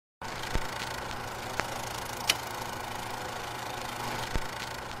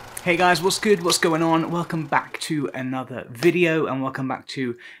Hey guys, what's good? What's going on? Welcome back to another video and welcome back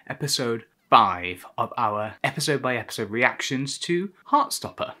to episode 5 of our episode by episode reactions to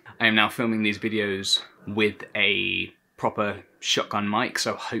Heartstopper. I am now filming these videos with a proper shotgun mic,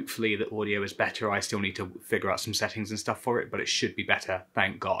 so hopefully the audio is better. I still need to figure out some settings and stuff for it, but it should be better,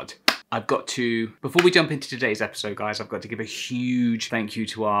 thank God. I've got to, before we jump into today's episode, guys, I've got to give a huge thank you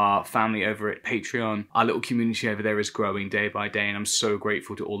to our family over at Patreon. Our little community over there is growing day by day, and I'm so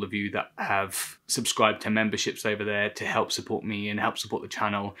grateful to all of you that have subscribed to memberships over there to help support me and help support the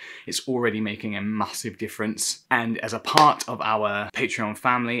channel. It's already making a massive difference. And as a part of our Patreon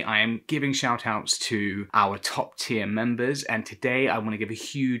family, I am giving shout outs to our top tier members. And today I want to give a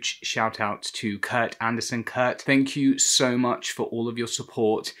huge shout out to Kurt Anderson. Kurt, thank you so much for all of your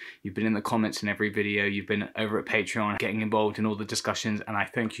support. You've been in the comments in every video, you've been over at Patreon getting involved in all the discussions, and I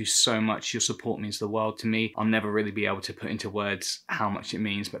thank you so much. Your support means the world to me. I'll never really be able to put into words how much it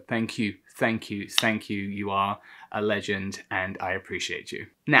means, but thank you, thank you, thank you. You are a legend and I appreciate you.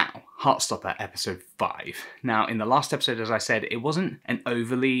 Now, Heartstopper episode 5. Now, in the last episode, as I said, it wasn't an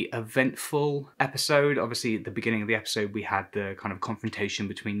overly eventful episode. Obviously, at the beginning of the episode, we had the kind of confrontation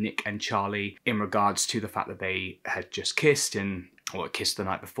between Nick and Charlie in regards to the fact that they had just kissed kissed the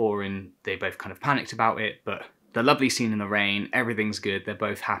night before, and they both kind of panicked about it, but the lovely scene in the rain, everything's good, they're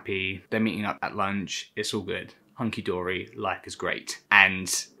both happy, they're meeting up at lunch, it's all good. Hunky-dory, life is great. And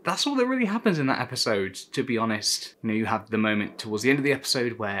that's all that really happens in that episode, to be honest. You know, you have the moment towards the end of the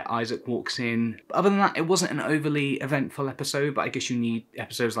episode where Isaac walks in. But other than that, it wasn't an overly eventful episode, but I guess you need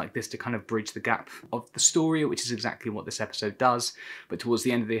episodes like this to kind of bridge the gap of the story, which is exactly what this episode does. But towards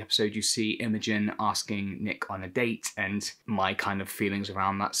the end of the episode, you see Imogen asking Nick on a date, and my kind of feelings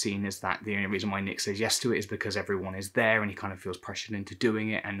around that scene is that the only reason why Nick says yes to it is because everyone is there and he kind of feels pressured into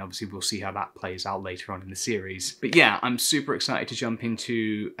doing it, and obviously we'll see how that plays out later on in the series. But yeah, I'm super excited to jump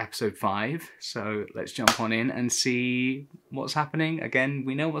into episode 5, so let's jump on in and see what's happening. Again,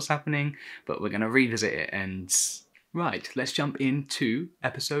 we know what's happening, but we're going to revisit it, and right, let's jump into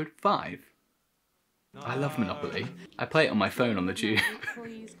episode 5. I love Monopoly. I play it on my phone on the tube.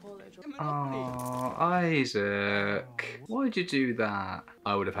 Oh, Isaac, why'd you do that?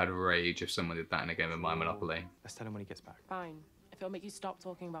 I would have had rage if someone did that in a game of my Monopoly. Let's tell him when he gets back. Fine. If it'll make you stop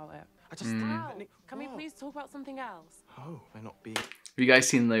talking about it. I just... Can we please talk about something else? Oh, may not be... Have you guys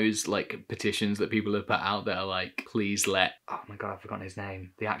seen those like petitions that people have put out that are like, please let, oh my god, I've forgotten his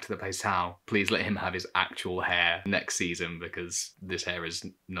name, the actor that plays Tao, please let him have his actual hair next season because this hair is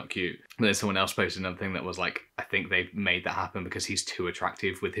not cute. And then someone else posted another thing that was like, I think they've made that happen because he's too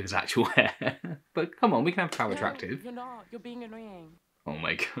attractive with his actual hair. But come on, we can have Tao attractive. You're not. You're being annoying. Oh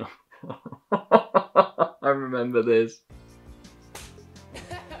my god. I remember this.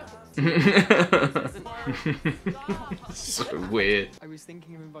 So weird. I was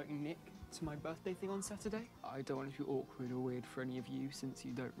thinking of inviting Nick to my birthday thing on Saturday. I don't want it to be awkward or weird for any of you since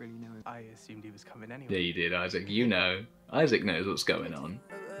you don't really know him. I assumed he was coming anyway. Yeah, you did, Isaac. You know. Isaac knows what's going on.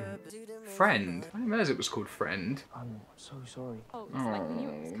 Friend. I didn't realize it was called Friend. I'm so sorry. Oh, it's like we knew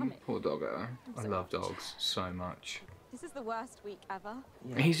it was coming. Poor doggo. I love dogs so much. This is the worst week ever.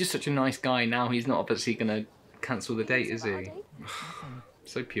 Yeah. He's just such a nice guy. Now he's not obviously gonna cancel the date, is he?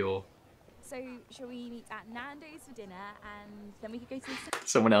 So pure. So, shall we meet at Nando's for dinner and then we could go to the...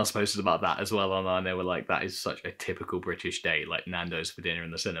 Someone else posted about that as well online. They were like, that is such a typical British date, like Nando's for dinner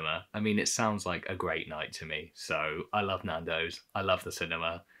in the cinema. I mean, it sounds like a great night to me. So I love Nando's. I love the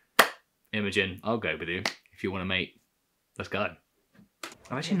cinema. Imogen, I'll go with you. If you want to meet, let's go.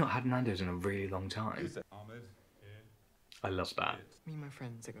 I've actually not had Nando's in a really long time. I love that. Me and my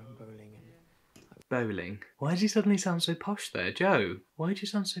friends are going bowling and... Bowling? Why does he suddenly sound so posh there? Joe, why did you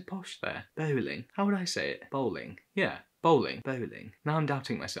sound so posh there? Bowling? How would I say it? Bowling? Yeah, bowling. Bowling. Now I'm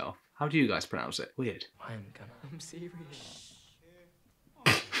doubting myself. How do you guys pronounce it? Weird. I'm serious.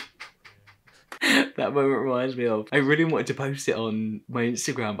 That moment reminds me of, I really wanted to post it on my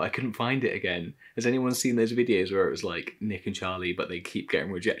Instagram, but I couldn't find it again. Has anyone seen those videos where it was like Nick and Charlie, but they keep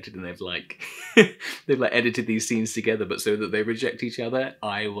getting rejected and they've like, they've like edited these scenes together, but so that they reject each other?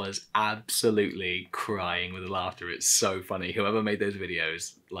 I was absolutely crying with laughter. It's so funny. Whoever made those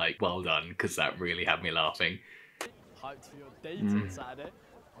videos, like, well done, because that really had me laughing. Hyped for your date on Saturday.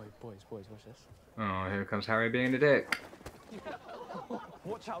 Oh, boys, watch this. Oh, here comes Harry being a dick.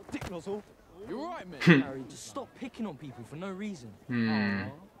 Watch out, dick nozzle. You're right, mate. Harry, just stop picking on people for no reason. Aww,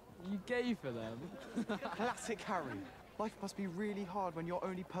 you gay for them. Classic Harry. Life must be really hard when your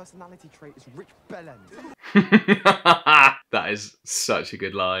only personality trait is rich bellend. That is such a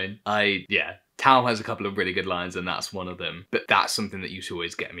good line. Yeah, Tao has a couple of really good lines, and that's one of them. But that's something that used to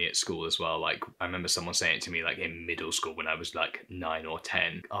always get me at school as well. Like, I remember someone saying it to me, like, in middle school when I was, like, 9 or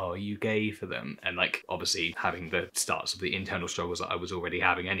 10. Oh, are you gay for them? And, like, obviously having the starts of the internal struggles that I was already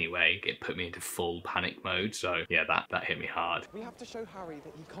having anyway, it put me into full panic mode. So, yeah, that hit me hard. We have to show Harry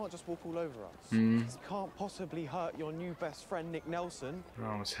that he can't just walk all over us. He can't possibly hurt your new best friend, Nick Nelson.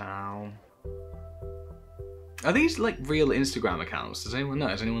 Oh, Tao. Are these, like, real Instagram accounts? Does anyone know?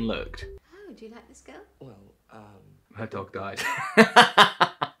 Has anyone looked? Oh, do you like this girl? Well, Her dog died.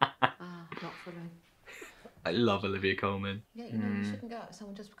 Not for long. I love Olivia Colman. Yeah, you know, you shouldn't go out with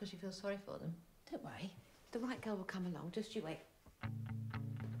someone just because you feel sorry for them. Don't worry. The right girl will come along. Just you wait.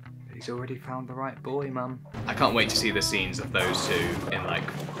 He's already found the right boy, Mum. I can't wait to see the scenes of those two in, like,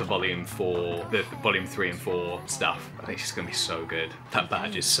 the volume 3 and 4 stuff. I think it's just gonna be so good. That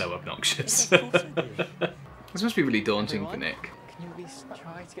badge is so obnoxious. This must be really daunting for Nick. Can you at least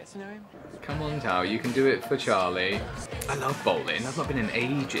try to get to know him? Come on, Tao, you can do it for Charlie. I love bowling. I've not been in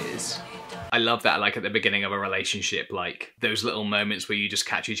ages. I love that, like, at the beginning of a relationship, like, those little moments where you just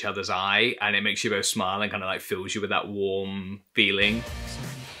catch each other's eye and it makes you both smile and kind of, like, fills you with that warm feeling.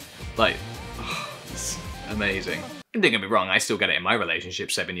 Like, oh, it's amazing. Don't get me wrong, I still get it in my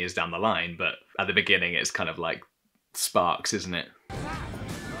relationship 7 years down the line, but at the beginning it's kind of like sparks, isn't it?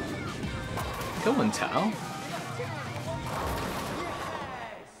 Go on, Tao.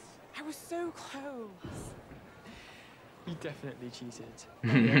 I was so close. you definitely cheated.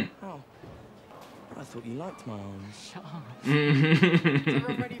 Oh. I thought you liked my arms. Shut up. So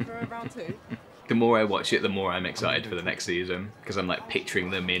we're ready for a round 2? The more I watch it, the more I'm excited for the next season, because I'm, like, picturing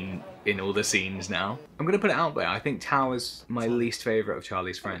them in all the scenes now. I'm gonna put it out there, I think Tao is my least favourite of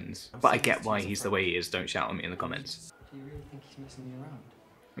Charlie's friends. But I get why he's the way he is, don't shout at me in the comments. Do you really think he's messing you around?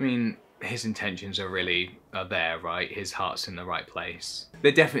 I mean, his intentions are there, right? His heart's in the right place.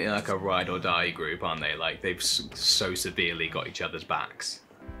 They're definitely like a ride or die group, aren't they? Like, they've so severely got each other's backs.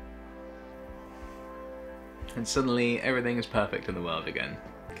 And suddenly, everything is perfect in the world again.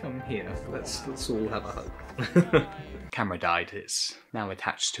 Come here, let's all have a hug. Camera died, it's now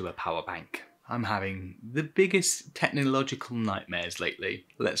attached to a power bank. I'm having the biggest technological nightmares lately.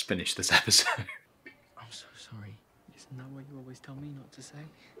 Let's finish this episode. I'm so sorry. Isn't that what you always tell me not to say?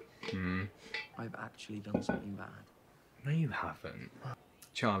 I've actually done something bad. No, you haven't.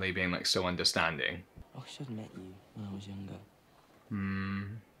 Charlie being, like, so understanding. I should have met you when I was younger.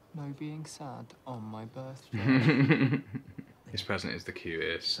 No being sad on my birthday. His present is the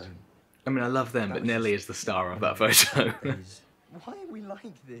cutest. I mean, I love them, but Nelly is the star of that photo. Why are we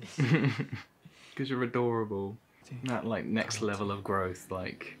like this? Because you're adorable. That, like, next level of growth,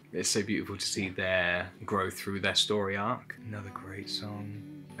 like, it's so beautiful to see their growth through their story arc. Another great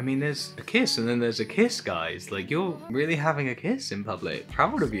song. I mean, there's a kiss and then there's a kiss, guys. Like, you're really having a kiss in public.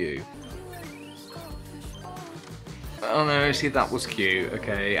 Proud of you. Oh no, see, that was cute.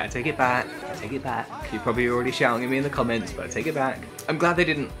 Okay, I take it back. I take it back. You're probably already shouting at me in the comments, but I take it back. I'm glad they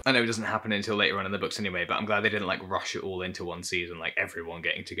didn't, I know it doesn't happen until later on in the books anyway, but I'm glad they didn't, like, rush it all into one season, like everyone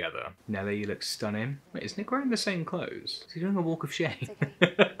getting together. Nelly, you look stunning. Wait, is Nick wearing the same clothes? Is he doing a walk of shame?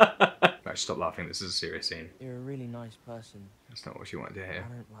 Right, stop laughing, this is a serious scene. You're a really nice person. That's not what you wanted to hear.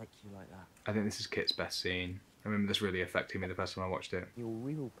 I don't like you like that. I think this is Kit's best scene. I remember this really affecting me the first time I watched it. Your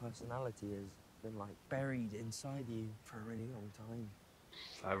real personality has been, like, buried inside you for a really long time.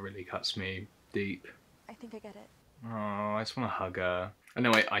 That really cuts me deep. I think I get it. Oh, I just want to hug her. I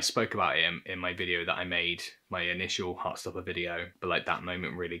know I spoke about it in my video that I made, my initial Heartstopper video, but, like, that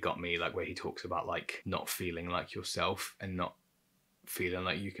moment really got me, like, where he talks about, like, not feeling like yourself and not feeling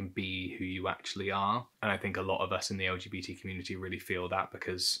like you can be who you actually are. And I think a lot of us in the LGBT community really feel that,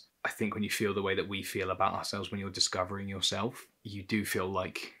 because I think when you feel the way that we feel about ourselves when you're discovering yourself, you do feel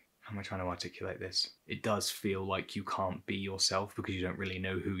like, how am I trying to articulate this? It does feel like you can't be yourself because you don't really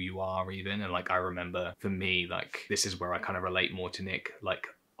know who you are even. And, like, I remember for me, like, this is where I kind of relate more to Nick. Like,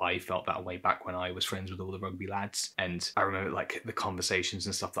 I felt that way back when I was friends with all the rugby lads. And I remember, like, the conversations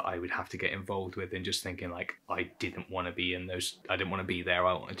and stuff that I would have to get involved with, and just thinking, like, I didn't want to be in those, I didn't want to be there.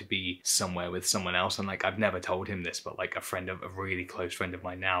 I wanted to be somewhere with someone else. And, like, I've never told him this, but, like, a really close friend of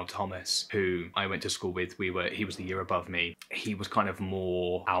mine now, Thomas, who I went to school with, he was the year above me. He was kind of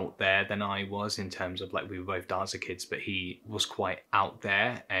more out there than I was in terms of, like, we were both dancer kids, but he was quite out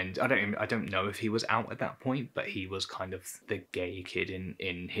there. And I don't know if he was out at that point, but he was kind of the gay kid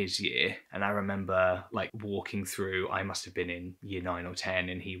in his year, and I remember like walking through, I must have been in year 9 or 10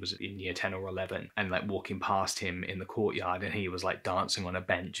 and he was in year 10 or 11, and like walking past him in the courtyard and he was like dancing on a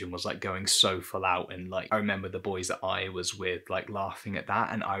bench and was like going so full out, and like I remember the boys that I was with like laughing at that,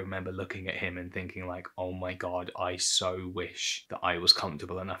 and I remember looking at him and thinking like, oh my god, I so wish that I was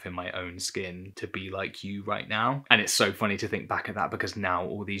comfortable enough in my own skin to be like you right now. And it's so funny to think back at that, because now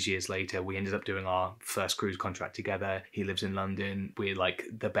all these years later we ended up doing our first cruise contract together. He lives in London, we're like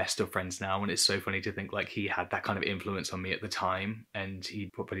the best of friends now, and it's so funny to think like he had that kind of influence on me at the time and he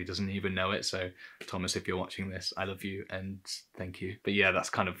probably doesn't even know it. So Thomas, if you're watching this, I love you and thank you. But yeah,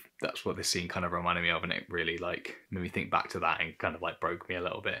 that's what this scene kind of reminded me of, and it really like made me think back to that and kind of like broke me a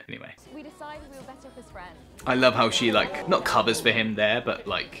little bit. Anyway, We decided we were better off as friends. I love how she like not covers for him there, but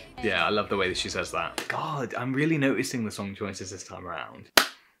like, yeah, I love the way that she says that. God, I'm really noticing the song choices this time around.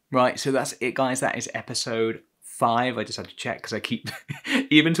 Right, so that's it, guys. That is episode 5. I just had to check because I keep,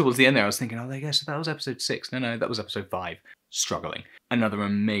 even towards the end there, I was thinking, oh, there you go, so that was episode 6. No, that was episode 5. Struggling. Another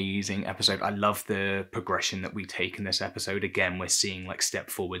amazing episode. I love the progression that we take in this episode. Again, we're seeing like step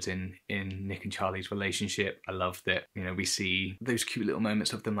forwards in Nick and Charlie's relationship. I love that, you know, we see those cute little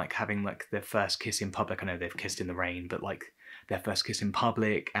moments of them like having like their first kiss in public. I know they've kissed in the rain, but like their first kiss in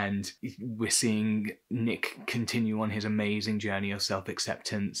public, and we're seeing Nick continue on his amazing journey of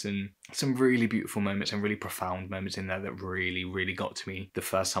self-acceptance, and some really beautiful moments and really profound moments in there that really, really got to me the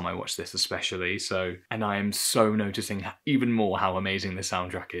first time I watched this especially. So, and I am so noticing even more how amazing the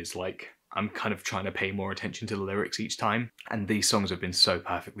soundtrack is. Like, I'm kind of trying to pay more attention to the lyrics each time, and these songs have been so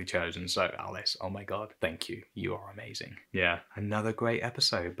perfectly chosen. So Alice, oh my god, thank you. You are amazing. Yeah, another great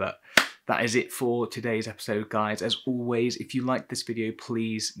episode. But that is it for today's episode, guys. As always, if you liked this video,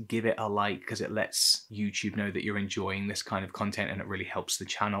 please give it a like, because it lets YouTube know that you're enjoying this kind of content and it really helps the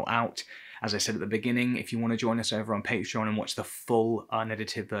channel out. As I said at the beginning, if you want to join us over on Patreon and watch the full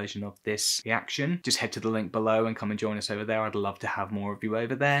unedited version of this reaction, just head to the link below and come and join us over there. I'd love to have more of you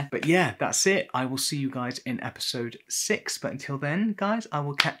over there. But yeah, that's it. I will see you guys in episode 6. But until then, guys, I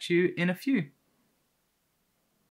will catch you in a few.